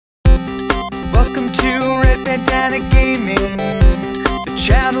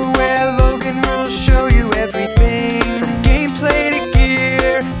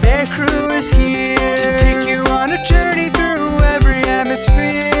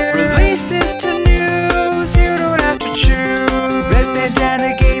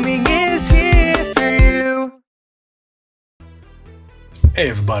Hey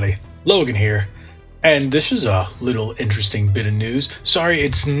everybody, Logan here, and this is a little interesting bit of news. Sorry,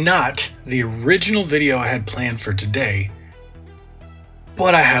 it's not the original video I had planned for today,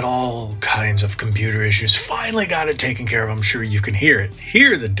 but I had all kinds of computer issues. Finally got it taken care of. I'm sure you can hear it.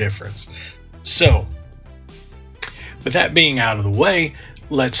 Hear the difference. So, with that being out of the way,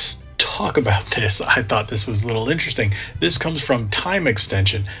 let's talk about this. I thought this was a little interesting. This comes from Time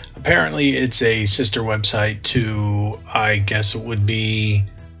Extension. Apparently it's a sister website to, I guess it would be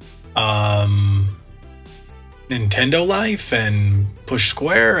Nintendo Life and Push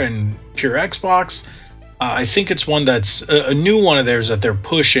Square and Pure Xbox. I think it's one that's a new one of theirs that they're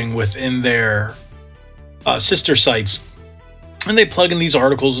pushing within their sister sites, and they plug in these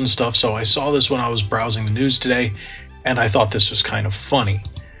articles and stuff. So I saw this when I was browsing the news today, and I thought this was kind of funny.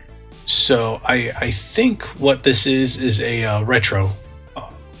 So I think what this is a retro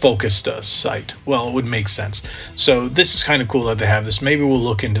focused site. Well, it would make sense. So this is kind of cool that they have this. Maybe we'll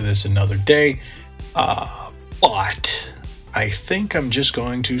look into this another day. But I think I'm just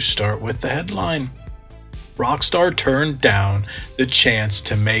going to start with the headline. Rockstar turned down the chance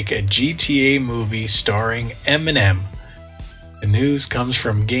to make a GTA movie starring Eminem. The news comes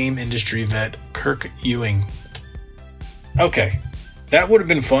from game industry vet Kirk Ewing. Okay, that would have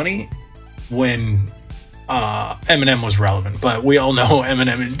been funny when Eminem was relevant, but we all know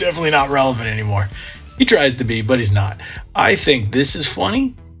Eminem is definitely not relevant anymore. He tries to be, but he's not. I think this is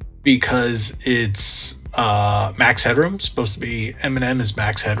funny because it's Max Headroom. It's supposed to be Eminem is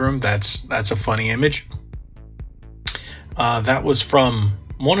Max Headroom. That's a funny image. That was from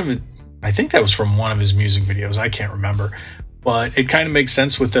one of his, I think that was from one of his music videos. I can't remember, but it kind of makes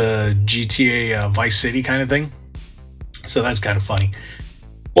sense with the GTA Vice City kind of thing. So that's kind of funny.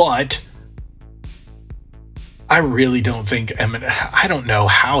 But I really don't think Eminem, I don't know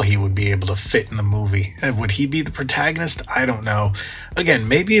how he would be able to fit in the movie. Would he be the protagonist? I don't know. Again,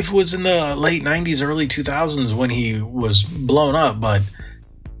 maybe if it was in the late 90s, early 2000s when he was blown up, but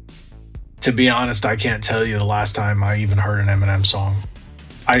to be honest, I can't tell you the last time I even heard an Eminem song.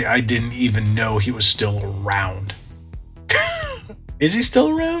 I didn't even know he was still around. Is he still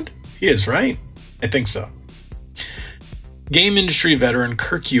around? He is, right? I think so. Game industry veteran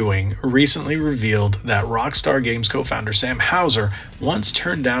Kirk Ewing recently revealed that Rockstar Games co-founder Sam Houser once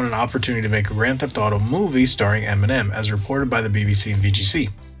turned down an opportunity to make a Grand Theft Auto movie starring Eminem, as reported by the BBC and VGC.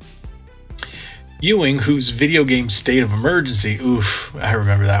 Ewing, whose video game State of Emergency, oof, I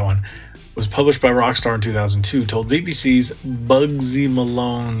remember that one, was published by Rockstar in 2002, told BBC's Bugsy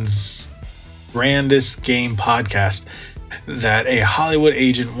Malone's Grandest Game podcast that a Hollywood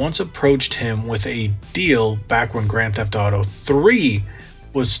agent once approached him with a deal back when Grand Theft Auto 3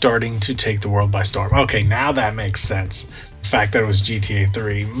 was starting to take the world by storm. Okay, now that makes sense. The fact that it was GTA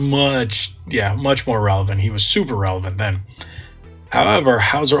 3, much more relevant. He was super relevant then. However,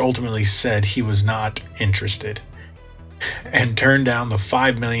 Houser ultimately said he was not interested and turned down the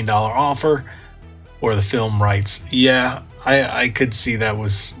 $5 million offer or the film rights. Yeah, I could see that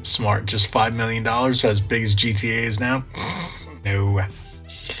was smart. Just $5 million, as big as GTA is now? No.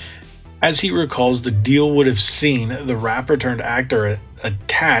 As he recalls, the deal would have seen the rapper turned actor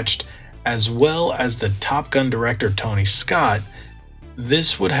attached, as well as the Top Gun director Tony Scott.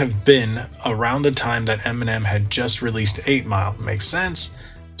 This would have been around the time that Eminem had just released 8 Mile, makes sense,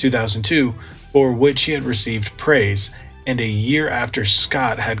 2002, for which he had received praise, and a year after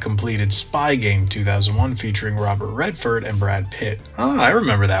Scott had completed Spy Game 2001 featuring Robert Redford and Brad Pitt. Oh, I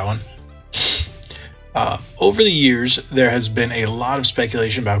remember that one. Over the years, there has been a lot of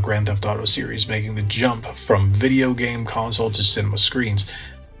speculation about Grand Theft Auto series making the jump from video game console to cinema screens,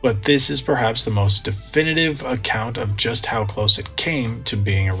 but this is perhaps the most definitive account of just how close it came to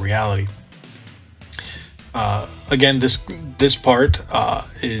being a reality. Again, this part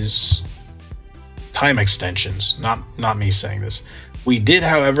is Time Extensions, not me saying this. We did,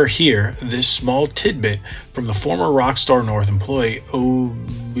 however, hear this small tidbit from the former Rockstar North employee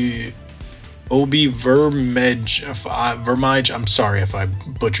Obi Vermage, I'm sorry if I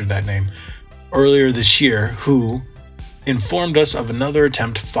butchered that name, earlier this year, who informed us of another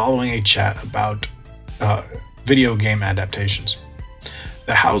attempt following a chat about video game adaptations.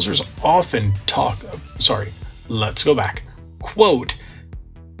 The Housers often talk, let's go back. Quote,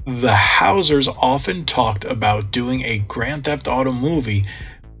 the Housers often talked about doing a Grand Theft Auto movie,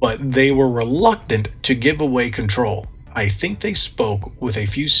 but they were reluctant to give away control. I think they spoke with a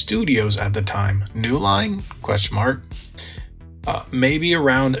few studios at the time. New Line? Question mark. Maybe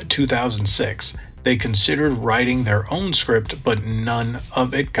around 2006. They considered writing their own script, but none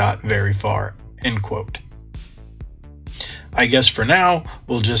of it got very far. End quote. I guess for now,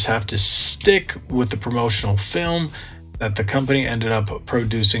 we'll just have to stick with the promotional film that the company ended up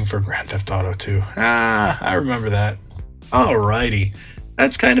producing for Grand Theft Auto 2. Ah, I remember that. Alrighty.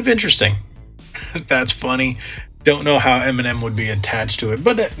 That's kind of interesting. That's funny. Don't know how Eminem would be attached to it,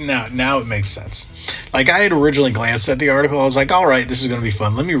 but now it makes sense. Like, I had originally glanced at the article, I was like, all right, this is going to be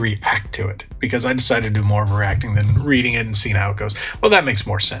fun. Let me react to it, because I decided to do more of reacting than reading it and seeing how it goes. Well, that makes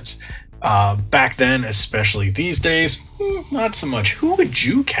more sense. Back then, especially these days, not so much. Who would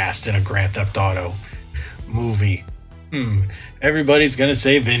you cast in a Grand Theft Auto movie? Everybody's going to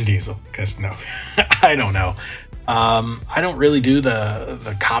say Vin Diesel, because no, I don't know. I don't really do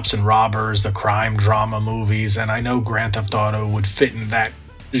the cops and robbers, the crime drama movies, and I know Grand Theft Auto would fit in that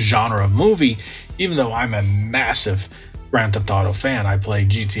genre of movie, even though I'm a massive Grand Theft Auto fan. I play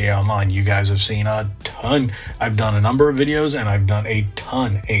GTA Online. You guys have seen a ton. I've done a number of videos, and I've done a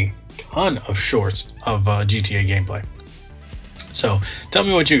ton of shorts of GTA gameplay. So tell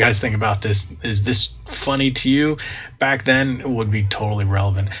me what you guys think about this. Is this funny to you? Back then, it would be totally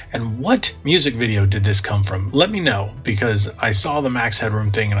relevant. And what music video did this come from? Let me know, because I saw the Max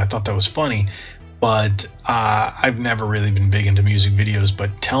Headroom thing and I thought that was funny, but I've never really been big into music videos. But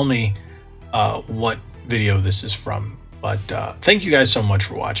tell me what video this is from. But thank you guys so much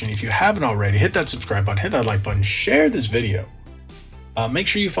for watching. If you haven't already, hit that subscribe button, hit that like button, share this video. Make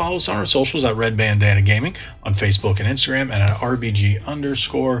sure you follow us on our socials at Red Bandana Gaming on Facebook and Instagram, and at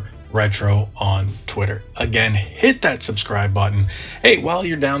RBG_retro on Twitter. Again, hit that subscribe button. Hey, while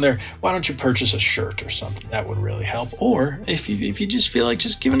you're down there, why don't you purchase a shirt or something? That would really help. Or if you just feel like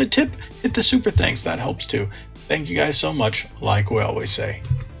just giving a tip, hit the super thanks. That helps too. Thank you guys so much. Like we always say,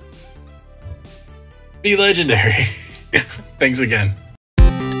 be legendary. Thanks again.